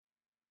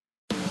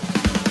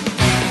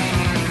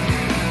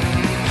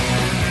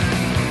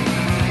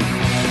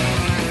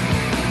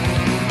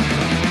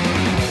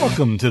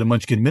Welcome to the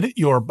Munchkin Minute,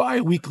 your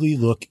bi-weekly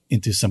look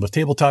into some of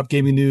tabletop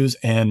gaming news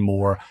and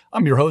more.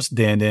 I'm your host,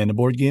 Dan, the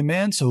Board Game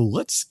Man, so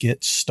let's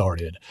get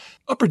started.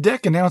 Upper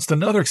Deck announced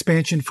another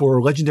expansion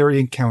for Legendary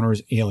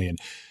Encounters Alien.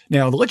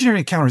 Now, the Legendary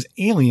Encounters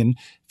Alien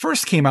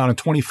first came out in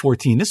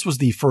 2014. This was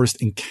the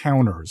first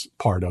Encounters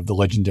part of the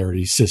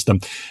Legendary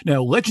system.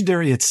 Now,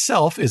 Legendary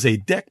itself is a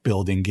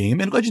deck-building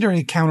game, and Legendary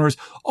Encounters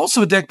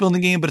also a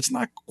deck-building game, but it's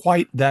not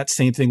quite that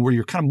same thing where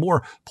you're kind of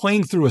more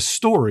playing through a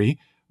story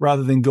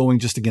rather than going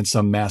just against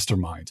some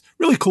masterminds.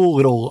 Really cool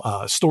little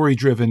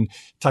story-driven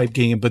type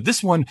game, but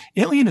this one,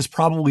 Alien, is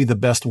probably the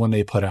best one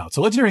they put out.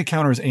 So Legendary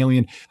Encounters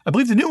Alien, I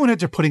believe the new one that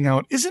they're putting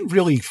out isn't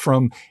really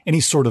from any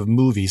sort of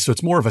movie, so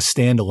it's more of a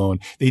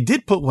standalone. They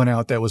did put one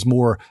out that was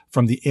more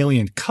from the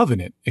Alien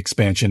Covenant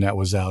expansion that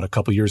was out a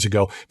couple years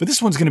ago, but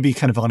this one's going to be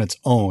kind of on its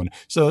own.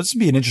 So this would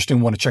be an interesting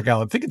one to check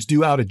out. I think it's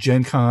due out at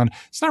Gen Con.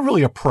 It's not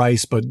really a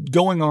price, but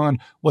going on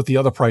what the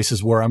other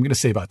prices were, I'm going to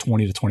say about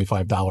 $20 to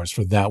 $25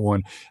 for that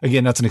one.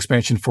 Again, that's an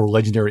expansion for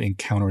Legendary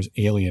Encounters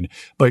Alien.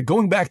 But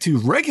going back to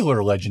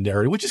regular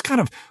Legendary, which is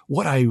kind of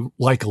what I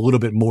like a little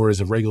bit more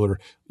as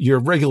your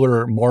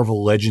regular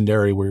Marvel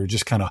Legendary, where you're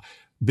just kind of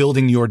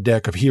building your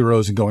deck of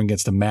heroes and going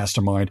against a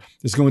mastermind.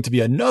 There's going to be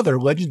another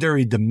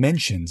Legendary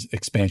Dimensions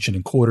expansion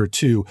in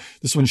Q2.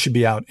 This one should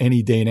be out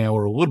any day now,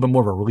 or a little bit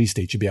more of a release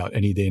date should be out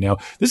any day now.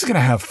 This is going to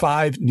have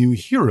 5 new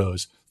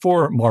heroes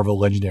for Marvel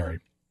Legendary.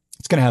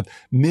 It's going to have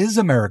Ms.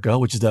 America,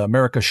 which is the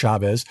America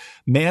Chavez,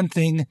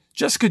 Man-Thing,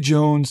 Jessica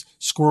Jones,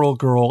 Squirrel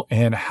Girl,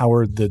 and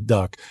Howard the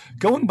Duck.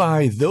 Going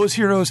by those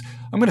heroes,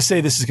 I'm going to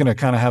say this is going to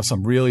kind of have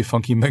some really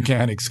funky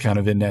mechanics kind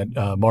of in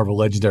that Marvel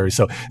Legendary.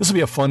 So this will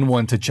be a fun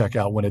one to check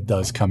out when it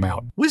does come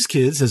out.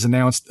 WizKids has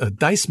announced a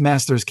Dice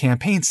Masters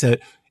campaign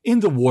set in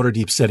the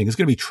Waterdeep setting. It's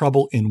going to be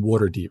Trouble in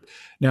Waterdeep.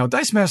 Now,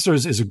 Dice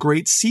Masters is a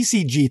great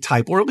CCG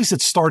type, or at least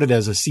it started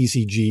as a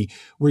CCG,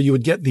 where you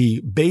would get the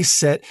base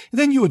set,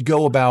 and then you would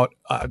go about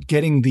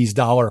getting these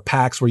dollar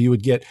packs where you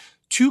would get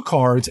 2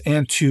 cards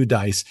and 2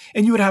 dice,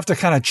 and you would have to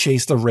kind of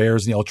chase the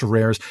rares and the ultra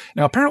rares.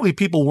 Now, apparently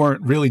people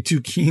weren't really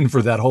too keen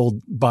for that whole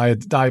buy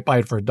it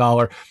for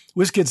 $1.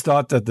 WizKids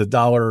thought that the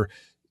dollar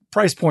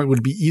price point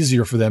would be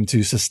easier for them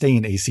to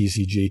sustain a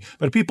CCG,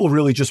 but people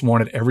really just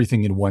wanted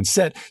everything in one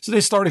set. So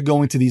they started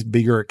going to these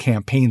bigger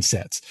campaign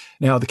sets.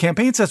 Now, the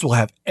campaign sets will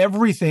have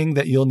everything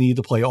that you'll need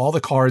to play, all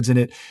the cards in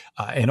it,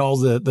 and all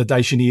the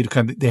dice you need.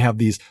 They have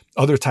these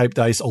other type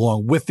dice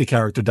along with the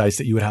character dice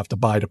that you would have to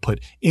buy to put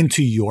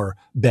into your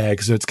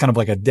bag. So it's kind of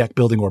like a deck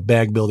building or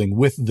bag building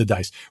with the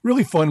dice.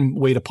 Really fun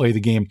way to play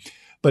the game.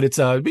 But it's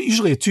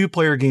usually a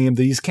 2-player game.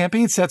 These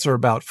campaign sets are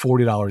about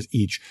 $40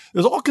 each.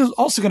 There's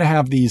also going to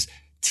have these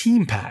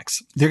team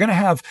packs. They're going to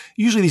have,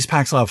 usually these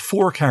packs will have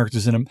 4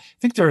 characters in them.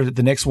 I think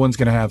the next one's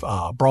going to have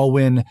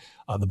Brawlwyn,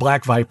 the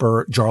Black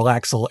Viper,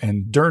 Jarlaxle,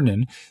 and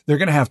Durnan. They're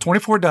going to have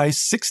 24 dice,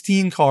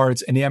 16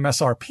 cards, and the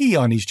MSRP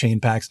on these team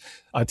packs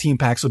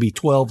will be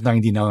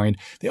 $12.99.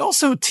 They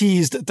also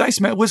teased,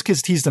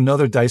 WizKids teased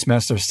another Dice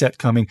Master set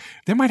coming.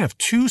 They might have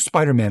 2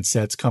 Spider-Man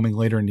sets coming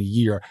later in the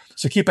year,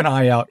 so keep an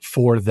eye out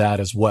for that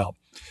as well.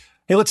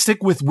 Hey, let's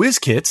stick with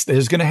WizKids.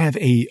 There's going to have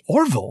a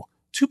Orville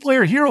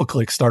 2-player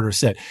HeroClix starter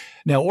set.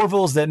 Now,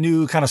 Orville is that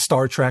new kind of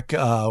Star Trek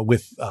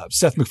with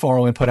Seth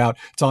MacFarlane put out.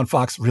 It's on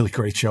Fox. Really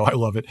great show. I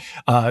love it.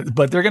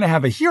 But they're going to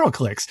have a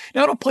HeroClix.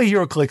 Now, I don't play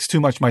HeroClix too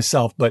much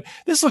myself, but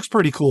this looks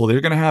pretty cool. They're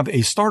going to have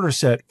a starter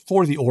set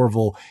for the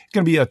Orville. It's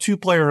going to be a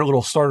 2-player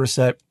little starter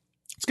set.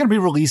 It's going to be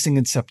releasing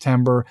in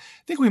September.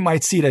 I think we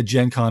might see it at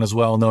Gen Con as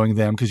well, knowing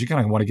them, because you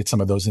kind of want to get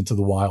some of those into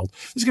the wild.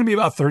 It's going to be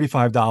about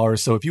 $35.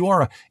 So if you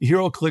are a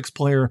HeroClix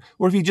player,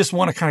 or if you just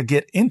want to kind of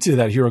get into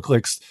that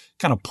HeroClix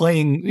kind of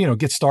playing,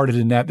 get started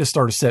in that, this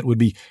starter set would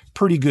be a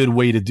pretty good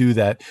way to do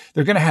that.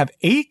 They're going to have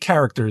 8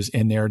 characters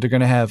in there. They're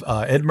going to have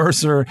Ed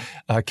Mercer,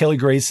 Kelly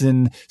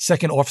Grayson,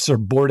 Second Officer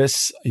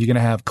Bortus. You're going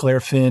to have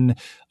Claire Finn,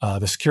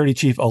 the Security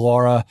Chief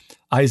Alara,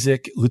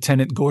 Isaac,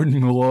 Lieutenant Gordon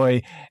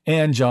Malloy,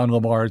 and John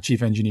Lamar,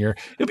 Chief Engineer.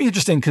 It'll be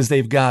interesting because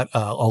they've got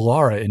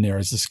Alara in there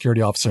as the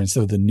security officer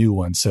instead of the new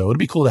one. So it'll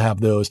be cool to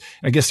have those.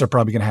 And I guess they're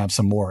probably going to have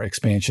some more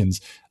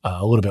expansions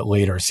a little bit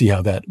later, see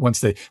how that,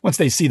 once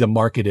they see the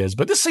market is.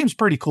 But this seems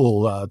pretty cool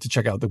to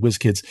check out that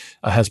WizKids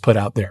has put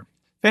out there.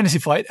 Fantasy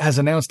Flight has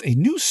announced a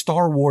new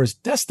Star Wars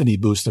Destiny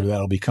booster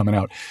that'll be coming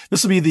out.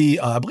 This will be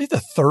I believe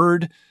the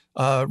 3rd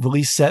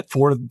release set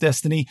for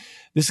Destiny.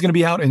 This is going to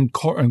be out in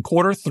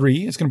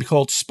Q3. It's going to be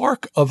called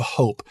Spark of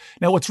Hope.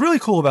 Now, what's really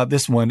cool about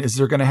this one is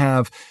they're going to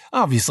have,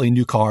 obviously,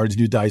 new cards,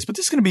 new dice, but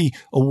this is going to be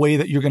a way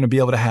that you're going to be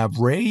able to have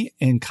Rey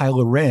and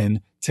Kylo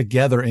Ren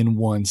together in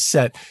one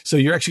set. So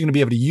you're actually going to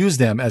be able to use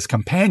them as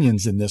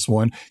companions in this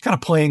one, kind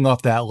of playing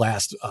off that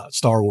last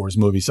Star Wars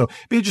movie. So it'll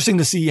be interesting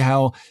to see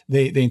how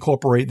they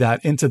incorporate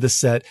that into the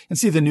set and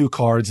see the new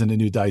cards and the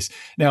new dice.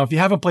 Now, if you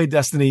haven't played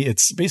Destiny,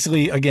 it's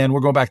basically, again,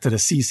 we're going back to the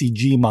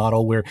CCG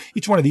model where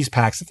each one of these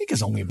packs, I think,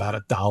 is only about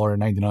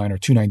 $1.99 or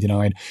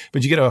 $2.99,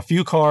 but you get a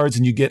few cards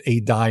and you get a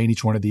die in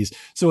each one of these.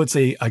 So it's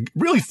a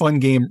really fun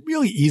game,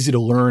 really easy to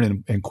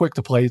learn and quick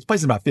to play. It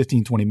plays in about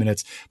 15, 20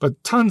 minutes,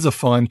 but tons of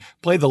fun.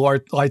 Play the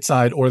light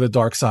side or the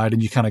dark side,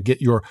 and you kind of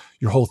get your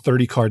whole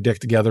 30 card deck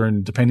together.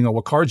 And depending on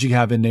what cards you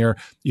have in there,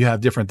 you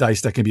have different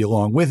dice that can be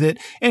along with it.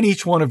 And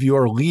each one of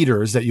your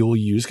leaders that you will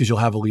use, because you'll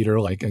have a leader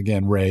like,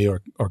 again, Rey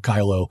or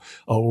Kylo,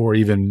 or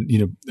even,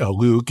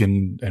 Luke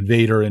and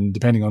Vader, and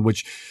depending on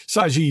which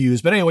size you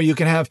use. But anyway,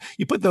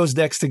 you put those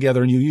decks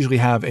together, and you usually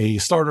have a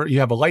starter. You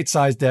have a light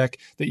side deck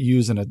that you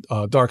use and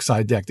a dark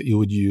side deck that you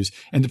would use.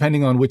 And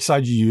depending on which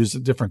side you use,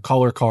 different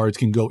color cards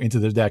can go into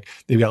the deck.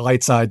 They've got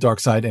light side, dark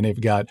side, and they've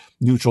got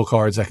neutral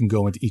cards that can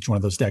go into each one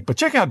of those decks. But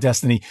check out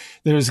Destiny.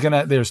 There's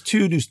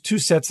two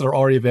sets that are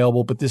already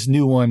available, but this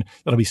new one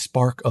that'll be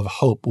Spark of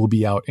Hope will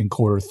be out in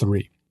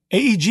Q3.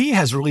 AEG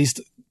has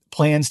released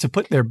plans to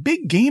put their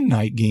big game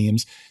night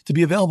games to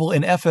be available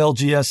in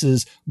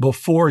FLGS's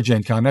before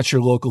Gen Con. That's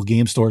your local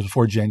game stores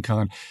before Gen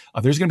Con.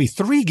 There's going to be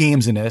 3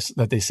 games in this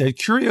that they said: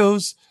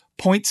 Curios,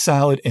 Point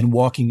Salad, and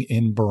Walking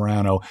in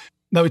Burano.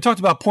 Now, we talked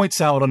about Point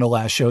Salad on the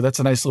last show. That's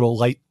a nice little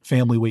light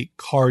family weight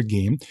card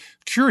game.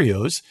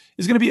 Curios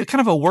is going to be a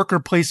kind of a worker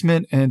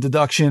placement and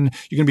deduction.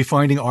 You're going to be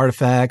finding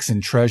artifacts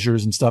and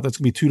treasures and stuff. That's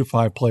going to be 2 to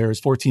 5 players,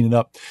 14 and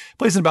up.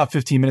 Plays in about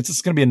 15 minutes.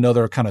 It's going to be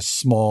another kind of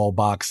small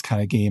box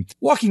kind of game.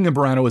 Walking in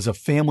Burano is a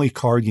family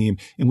card game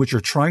in which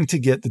you're trying to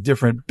get the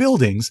different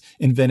buildings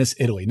in Venice,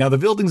 Italy. Now, the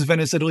buildings in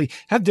Venice, Italy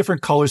have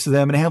different colors to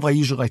them, and they have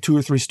usually 2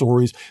 or 3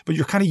 stories, but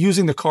you're kind of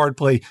using the card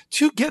play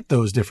to get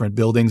those different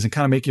buildings and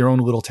kind of make your own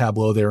little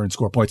tableau there and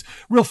score points.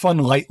 Real fun,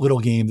 light little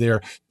game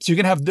there. So you're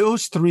going to have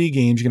those 3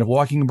 games. You're going to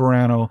have Walking in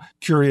Burano,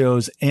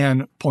 Curios,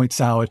 and Point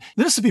Salad.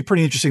 This would be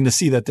pretty interesting to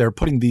see that they're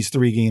putting these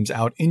 3 games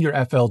out in your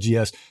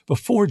FLGS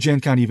before Gen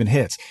Con even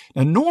hits.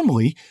 Now,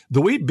 normally,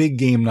 the way Big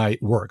Game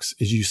Night works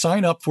is you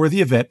sign up for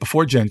the event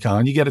before Gen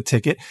Con, you get a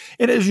ticket.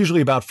 It is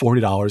usually about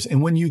 $40.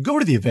 And when you go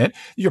to the event,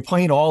 you're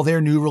playing all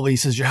their new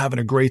releases. You're having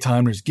a great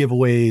time. There's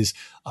giveaways.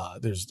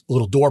 There's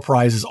little door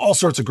prizes, all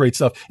sorts of great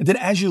stuff. And then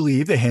as you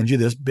leave, they hand you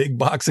this big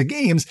box of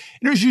games.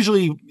 And it's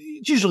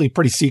usually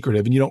pretty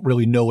secretive, and you don't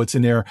really know what's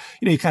in there.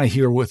 You kind of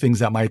hear what things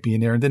that might be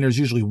in there. And then there's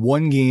usually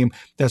one game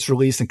that's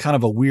released in kind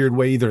of a weird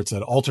way. Either it's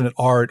an alternate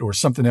art or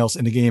something else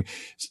in the game,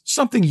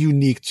 something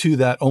unique to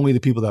that only the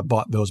people that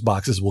bought those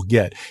boxes will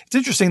get. It's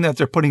interesting that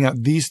they're putting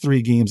out these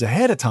 3 games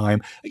ahead of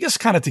time, I guess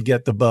kind of to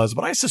get the buzz,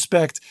 but I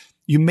suspect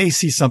you may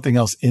see something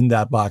else in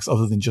that box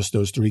other than just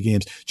those 3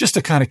 games, just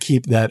to kind of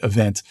keep that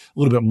event a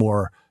little bit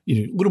more,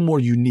 a little more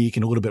unique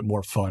and a little bit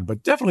more fun.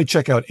 But definitely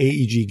check out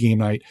AEG Game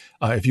Night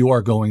if you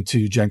are going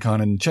to Gen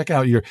Con, and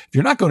if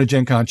you're not going to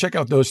Gen Con, check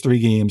out those 3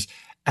 games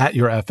at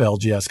your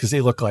FLGS, because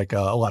they look like a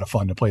lot of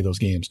fun to play those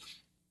games.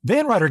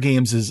 Van Ryder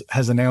Games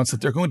has announced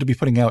that they're going to be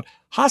putting out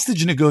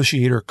Hostage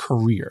Negotiator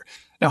Career.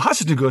 Now,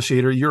 hostage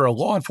negotiator, you're a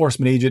law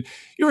enforcement agent.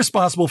 You're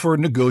responsible for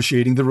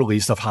negotiating the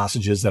release of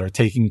hostages that are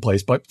taking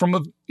place, but from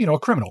a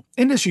criminal.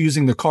 In this, you're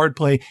using the card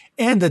play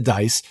and the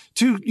dice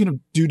to,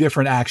 do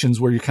different actions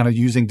where you're kind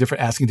of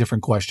asking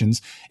different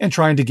questions and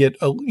trying to get,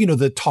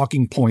 the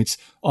talking points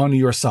on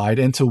your side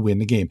and to win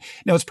the game.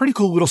 Now, it's a pretty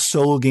cool little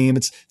solo game.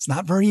 It's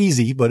not very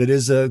easy, but it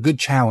is a good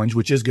challenge,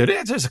 which is good.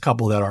 There's a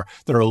couple that are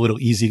a little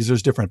easy because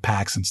there's different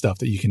packs and stuff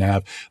that you can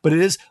have, but it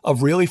is a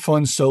really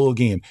fun solo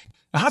game.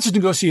 A hostage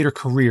negotiator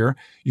career,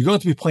 you're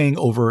going to be playing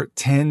over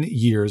 10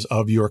 years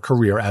of your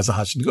career as a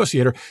hostage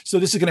negotiator. So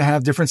this is going to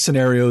have different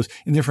scenarios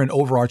and different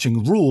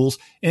overarching rules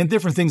and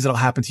different things that'll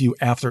happen to you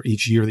after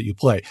each year that you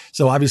play.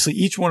 So obviously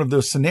each one of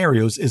those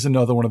scenarios is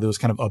another one of those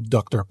kind of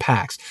abductor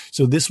packs.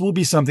 So this will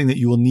be something that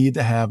you will need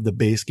to have the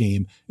base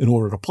game in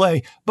order to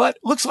play, but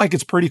looks like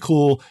it's pretty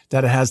cool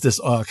that it has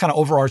this kind of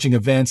overarching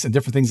events and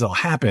different things that'll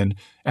happen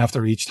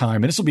after each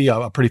time. And this will be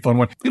a pretty fun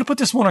one. I'm going to put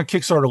this one on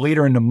Kickstarter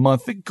later in the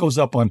month. It goes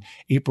up on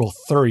April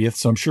 30th.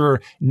 So I'm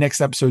sure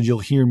next episode, you'll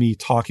hear me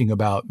talking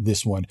about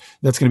this one.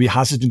 That's going to be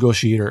Hostage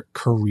Negotiator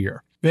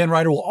Career. Van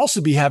Ryder will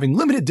also be having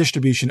limited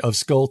distribution of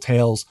Skull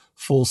Tales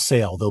Full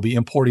Sail. They'll be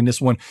importing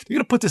this one. They're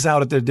going to put this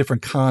out at their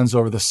different cons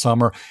over the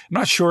summer. I'm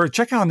not sure.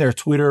 Check out on their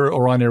Twitter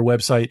or on their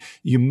website.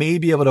 You may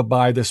be able to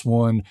buy this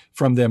one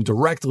from them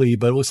directly,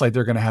 but it looks like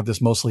they're going to have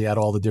this mostly at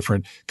all the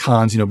different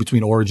cons,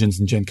 between Origins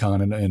and Gen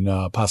Con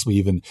and possibly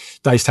even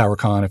Dice Tower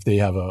Con if they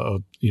have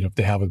if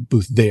they have a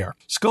booth there.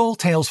 Skull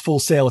Tales Full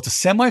Sail. It's a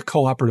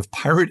semi-cooperative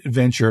pirate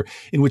adventure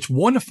in which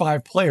 1 to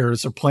 5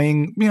 players are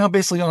playing,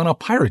 basically on a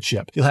pirate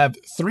ship. You'll have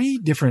 3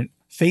 different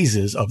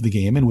phases of the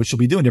game in which you'll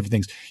be doing different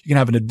things. You can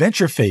have an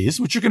adventure phase,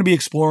 which you're going to be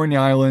exploring the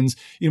islands.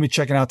 You're going to be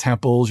checking out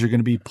temples. You're going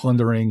to be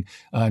plundering,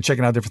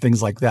 checking out different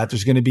things like that.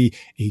 There's going to be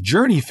a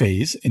journey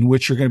phase in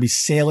which you're going to be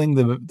sailing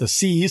the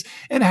seas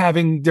and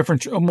having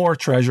more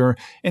treasure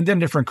and then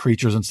different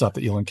creatures and stuff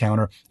that you'll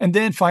encounter. And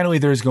then finally,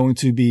 there's going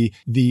to be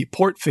the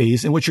port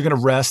phase in which you're going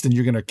to rest and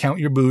you're going to count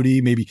your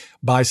booty, maybe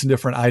buy some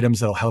different items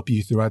that'll help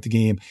you throughout the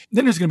game.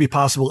 Then there's going to be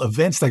possible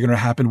events that are going to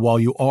happen while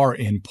you are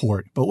in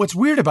port. But what's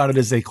weird about it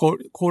is they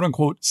quote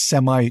unquote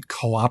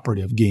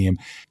semi-cooperative game.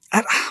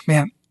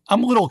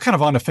 I'm a little kind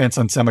of on the fence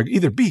on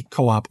either be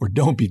co-op or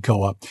don't be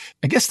co-op.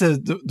 I guess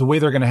the way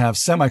they're going to have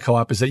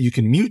semi-co-op is that you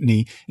can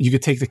mutiny and you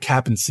could take the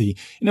captaincy.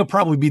 And there'll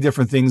probably be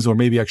different things or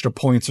maybe extra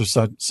points or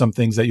some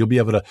things that you'll be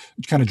able to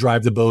kind of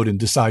drive the boat and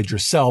decide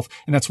yourself.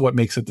 And that's what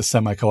makes it the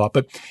semi-co-op.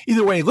 But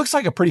either way, it looks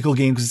like a pretty cool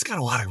game because it's got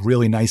a lot of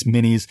really nice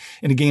minis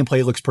and the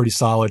gameplay looks pretty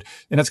solid.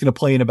 And that's going to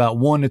play in about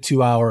 1 to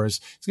 2 hours.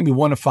 It's going to be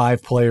 1 to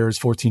 5 players,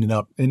 14 and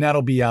up. And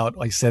that'll be out,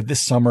 like I said, this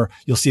summer.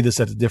 You'll see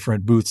this at the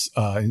different booths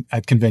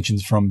at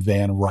conventions from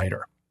Van Ryder.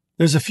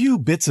 There's a few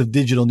bits of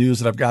digital news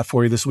that I've got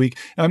for you this week.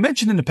 Now, I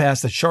mentioned in the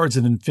past that Shards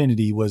of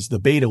Infinity the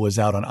beta was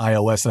out on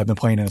iOS that I've been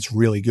playing and it's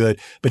really good,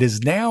 but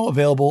is now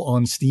available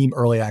on Steam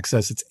Early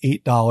Access. It's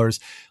 $8. Like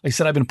I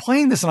said, I've been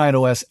playing this on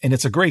iOS and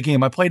it's a great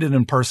game. I played it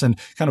in person,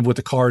 kind of with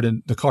the card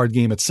and the card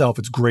game itself.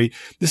 It's great.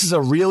 This is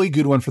a really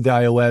good one for the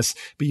iOS,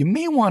 but you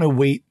may want to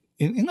wait.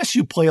 Unless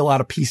you play a lot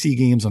of PC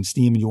games on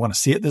Steam and you want to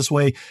see it this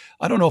way,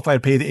 I don't know if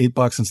I'd pay the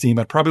 $8 on Steam.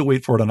 I'd probably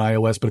wait for it on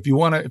iOS. But if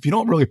you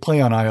don't really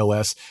play on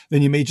iOS,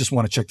 then you may just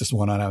want to check this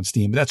one out on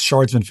Steam. But that's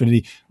Shards of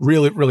Infinity.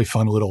 Really, really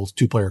fun little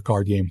 2-player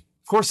card game.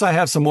 Of course, I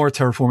have some more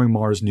Terraforming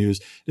Mars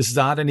news. This is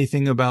not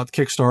anything about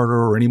Kickstarter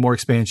or any more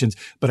expansions,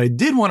 but I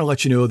did want to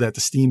let you know that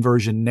the Steam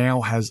version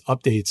now has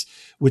updates,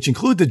 which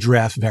include the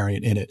draft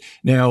variant in it.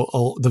 Now,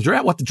 what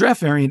the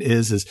draft variant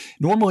is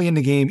normally in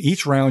the game,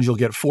 each round you'll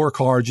get 4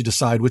 cards. You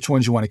decide which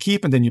ones you want to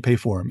keep, and then you pay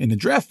for them. In the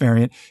draft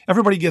variant,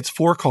 everybody gets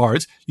 4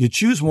 cards. You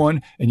choose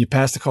one, and you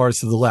pass the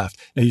cards to the left.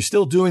 Now, you're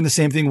still doing the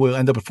same thing. We'll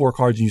end up with 4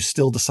 cards, and you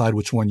still decide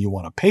which one you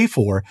want to pay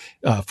for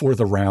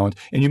the round.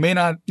 And you may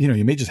not,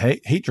 you may just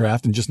hate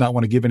draft and just not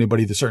want to give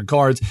anybody the certain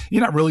cards.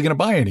 You're not really going to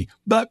buy any,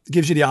 but it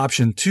gives you the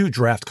option to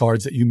draft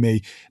cards that you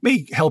may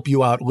help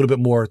you out a little bit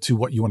more to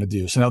what you want to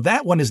do. So now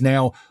that one is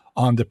now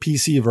on the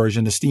PC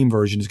version. The Steam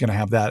version is going to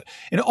have that.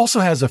 And it also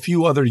has a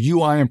few other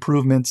UI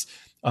improvements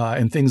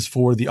and things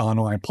for the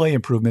online play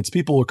improvements.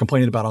 People were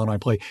complaining about online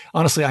play.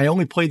 Honestly, I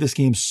only played this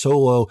game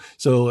solo,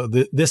 so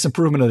this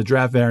improvement of the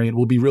draft variant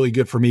will be really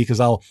good for me because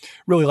I'll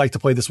really like to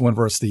play this one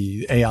versus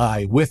the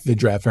AI with the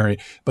draft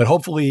variant. But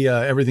hopefully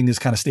everything is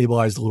kind of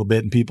stabilized a little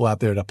bit, and people out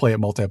there that play it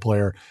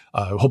multiplayer,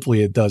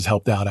 hopefully it does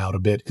help that out a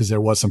bit because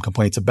there was some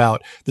complaints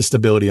about the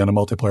stability on the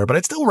multiplayer. But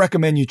I'd still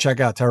recommend you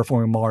check out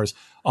Terraforming Mars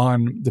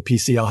on the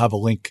PC. I'll have a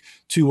link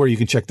to where you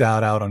can check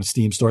that out on the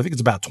Steam store. I think it's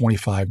about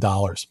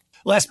 $25.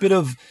 Last bit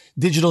of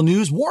digital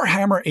news,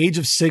 Warhammer Age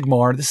of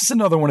Sigmar. This is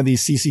another one of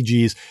these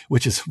CCGs,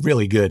 which is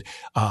really good.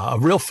 A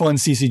real fun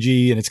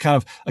CCG. And it's kind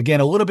of, again,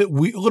 a little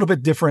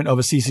bit different of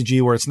a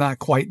CCG where it's not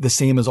quite the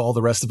same as all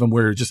the rest of them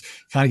where you're just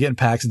kind of getting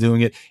packs and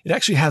doing it. It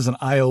actually has an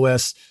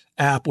iOS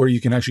app where you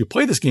can actually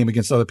play this game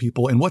against other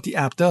people. And what the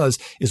app does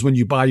is when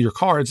you buy your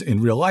cards in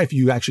real life,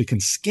 you actually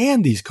can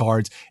scan these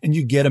cards and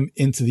you get them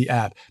into the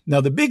app. Now,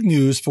 the big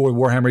news for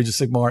Warhammer Age of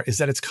Sigmar is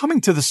that it's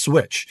coming to the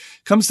Switch.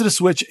 Comes to the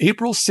Switch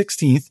April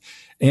 16th.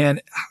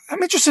 And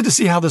I'm interested to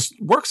see how this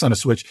works on a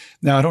Switch.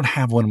 Now, I don't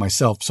have one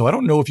myself, so I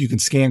don't know if you can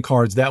scan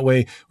cards that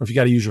way or if you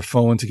got to use your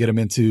phone to get them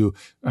into,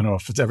 I don't know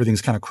if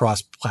everything's kind of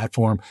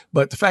cross-platform.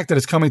 But the fact that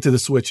it's coming to the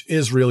Switch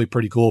is really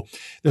pretty cool.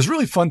 There's a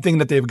really fun thing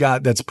that they've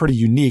got that's pretty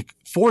unique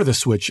for the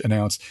Switch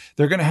announced.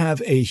 They're going to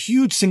have a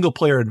huge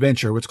single-player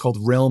adventure, which is called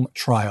Realm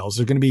Trials.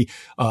 There's going to be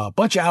a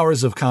bunch of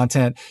hours of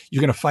content.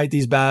 You're going to fight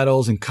these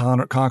battles and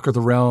conquer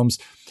the realms.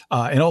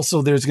 And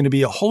also there's going to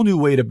be a whole new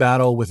way to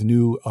battle with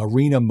new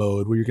arena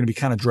mode where you're going to be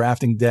kind of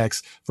drafting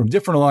decks from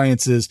different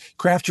alliances,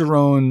 craft your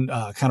own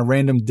kind of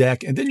random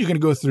deck, and then you're going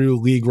to go through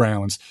league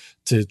rounds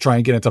to try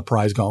and get into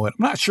prize gauntlet.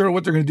 I'm not sure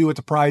what they're going to do with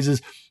the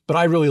prizes, but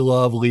I really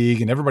love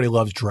League and everybody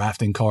loves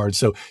drafting cards.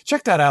 So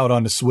check that out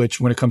on the Switch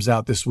when it comes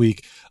out this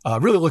week.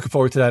 Really looking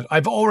forward to that.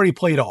 I've already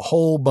played a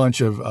whole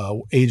bunch of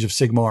Age of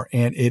Sigmar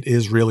and it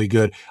is really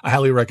good. I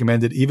highly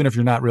recommend it. Even if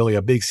you're not really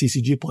a big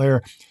CCG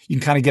player, you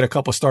can kind of get a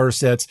couple starter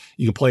sets.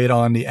 You can play it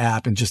on the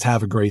app and just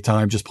have a great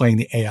time just playing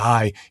the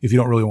AI if you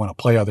don't really want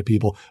to play other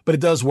people. But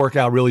it does work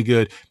out really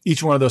good.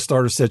 Each one of those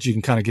starter sets, you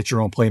can kind of get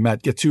your own play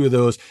mat, get 2 of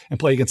those and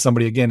play against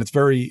somebody. Again, it's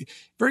very,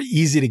 very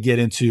easy to get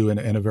into and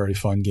a very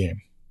fun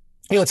game.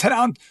 Hey, let's head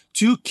on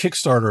to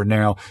Kickstarter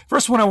now.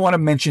 First one I want to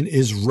mention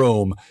is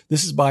Rome.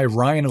 This is by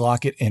Ryan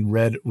Lockett and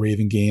Red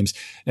Raven Games.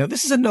 Now,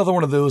 this is another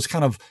one of those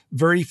kind of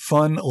very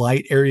fun,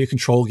 light area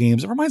control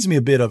games. It reminds me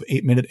a bit of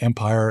 8-Minute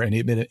Empire and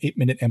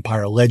 8-Minute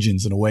Empire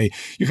Legends in a way.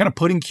 You're kind of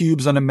putting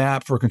cubes on a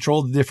map for control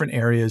of the different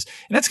areas,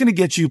 and that's going to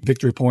get you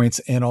victory points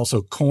and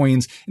also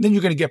coins. And then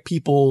you're going to get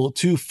people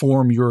to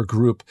form your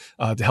group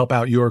to help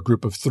out your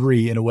group of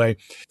 3 in a way.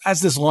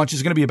 As this launches,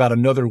 it's going to be about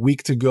another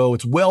week to go.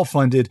 It's well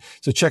funded,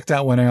 so check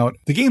that one out.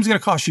 The game's going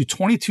to cost you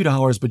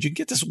 $22, but you can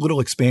get this little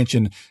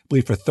expansion, I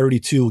believe for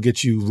 $32 will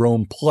get you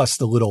Rome plus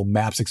the little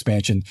maps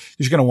expansion.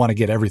 You're going to want to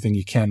get everything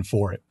you can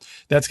for it.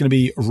 That's going to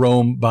be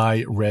Rome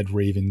by Red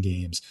Raven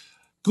Games.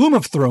 Gloom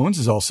of Thrones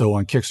is also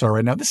on Kickstarter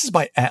right now. This is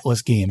by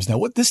Atlas Games. Now,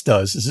 what this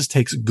does is this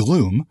takes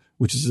Gloom,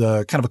 which is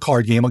kind of a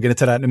card game. I'll get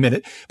into that in a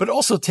minute, but it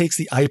also takes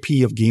the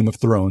IP of Game of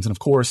Thrones. And of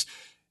course,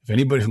 if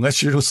anybody,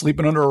 unless you're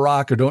sleeping under a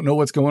rock or don't know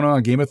what's going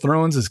on, Game of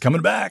Thrones is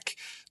coming back.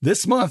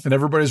 this month, and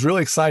everybody's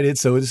really excited.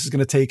 So this is going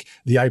to take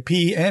the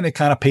IP and it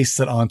kind of pastes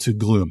it onto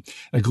Gloom.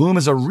 Now, Gloom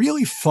is a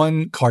really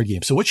fun card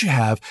game. So what you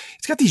have,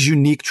 it's got these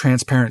unique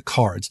transparent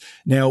cards.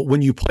 Now,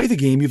 when you play the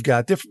game, you've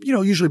got different,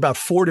 usually about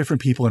 4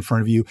 different people in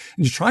front of you,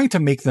 and you're trying to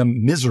make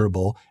them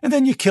miserable, and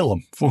then you kill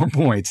them 4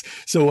 points.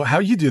 So how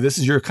you do this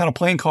is you're kind of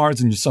playing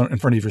cards in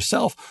front of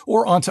yourself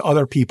or onto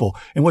other people.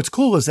 And what's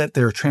cool is that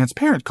they're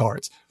transparent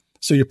cards.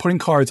 So you're putting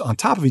cards on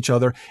top of each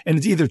other, and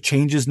it either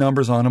changes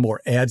numbers on them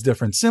or adds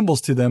different symbols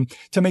to them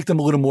to make them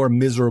a little more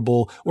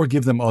miserable or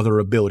give them other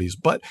abilities.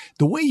 But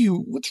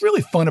what's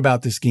really fun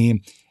about this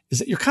game is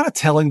that you're kind of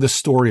telling the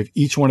story of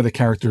each one of the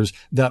characters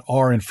that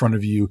are in front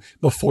of you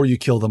before you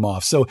kill them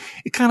off. So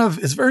it kind of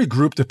is very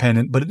group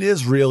dependent, but it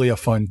is really a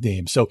fun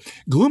game. So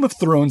Gloom of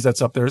Thrones,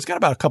 that's up there. It's got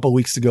about a couple of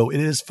weeks to go. It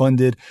is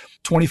funded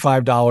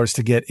 $25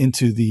 to get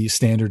into the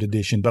standard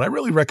edition, but I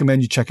really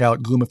recommend you check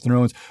out Gloom of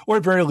Thrones, or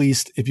at very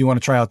least, if you want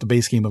to try out the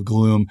base game of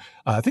Gloom,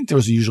 I think there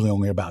was usually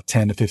only about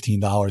 $10 to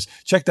 $15.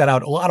 Check that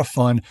out. A lot of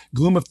fun.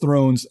 Gloom of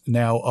Thrones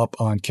now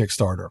up on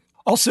Kickstarter.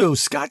 Also,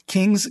 Scott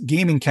King's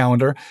gaming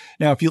calendar.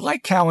 Now, if you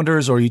like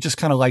calendars or you just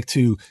kind of like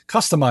to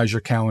customize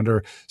your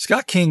calendar,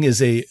 Scott King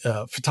is a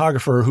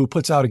photographer who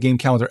puts out a game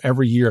calendar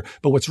every year.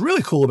 But what's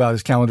really cool about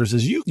his calendars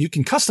is you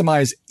can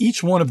customize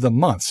each one of the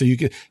months. So you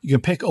can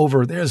pick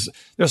over, there's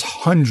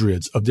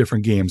hundreds of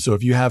different games. So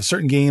if you have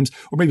certain games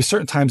or maybe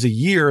certain times a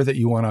year that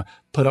you want to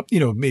put up,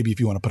 maybe if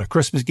you want to put a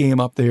Christmas game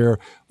up there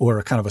or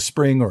a kind of a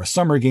spring or a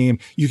summer game,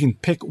 you can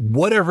pick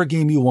whatever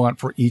game you want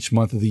for each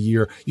month of the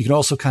year. You can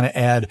also kind of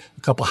add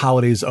a couple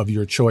holidays of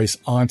your choice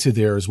onto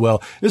there as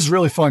well. This is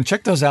really fun.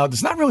 Check those out.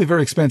 It's not really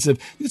very expensive.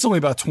 It's only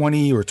about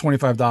 $20 or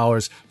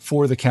 $25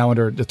 for the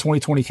calendar. The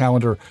 2020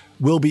 calendar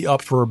will be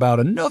up for about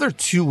another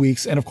 2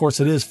 weeks. And of course,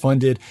 it is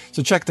funded.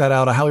 So check that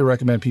out. I highly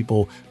recommend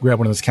people grab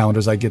one of those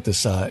calendars. I get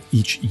this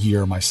each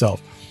year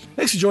myself.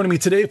 Thanks for joining me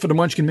today for the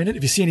Munchkin Minute.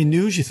 If you see any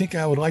news you think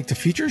I would like to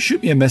feature,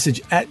 shoot me a message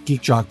at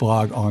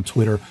GeekJockBlog on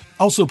Twitter.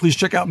 Also, please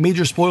check out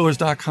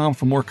Majorspoilers.com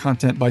for more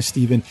content by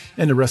Steven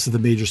and the rest of the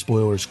Major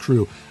Spoilers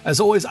crew. As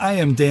always, I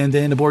am Dan,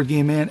 the Board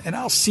Game Man, and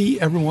I'll see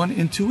everyone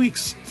in 2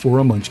 weeks for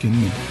a Munchkin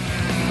Minute.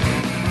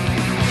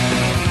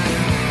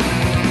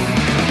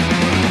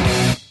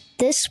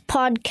 This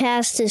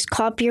podcast is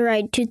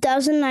copyright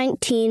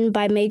 2019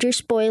 by Major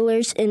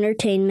Spoilers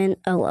Entertainment,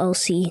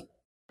 LLC.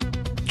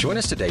 Join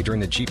us today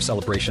during the Jeep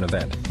Celebration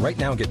event. Right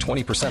now, get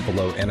 20%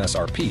 below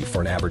MSRP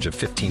for an average of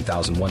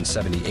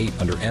 $15,178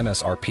 under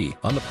MSRP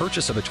on the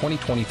purchase of a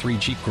 2023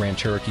 Jeep Grand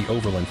Cherokee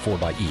Overland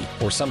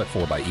 4xE or Summit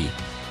 4xE.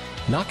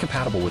 Not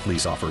compatible with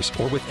lease offers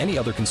or with any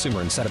other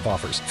consumer incentive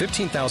offers.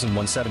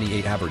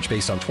 $15,178 average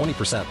based on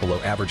 20% below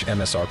average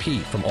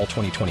MSRP from all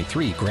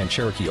 2023 Grand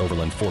Cherokee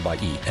Overland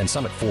 4xE and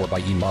Summit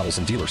 4xE models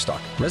in dealer stock.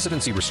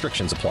 Residency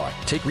restrictions apply.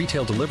 Take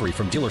retail delivery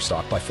from dealer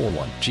stock by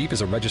 4/1. Jeep is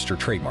a registered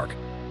trademark.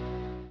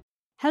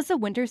 Has the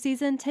winter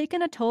season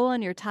taken a toll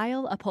on your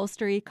tile,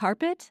 upholstery,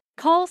 carpet?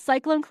 Call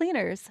Cyclone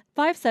Cleaners,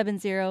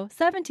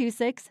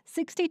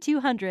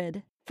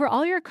 570-726-6200. For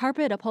all your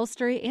carpet,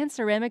 upholstery, and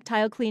ceramic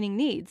tile cleaning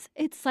needs,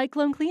 it's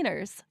Cyclone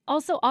Cleaners,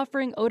 also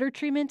offering odor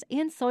treatment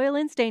and soil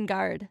and stain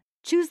guard.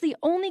 Choose the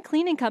only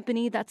cleaning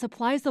company that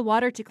supplies the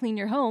water to clean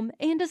your home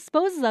and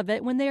disposes of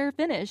it when they are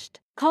finished.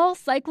 Call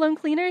Cyclone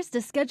Cleaners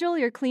to schedule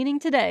your cleaning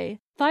today,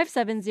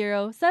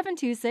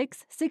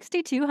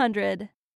 570-726-6200.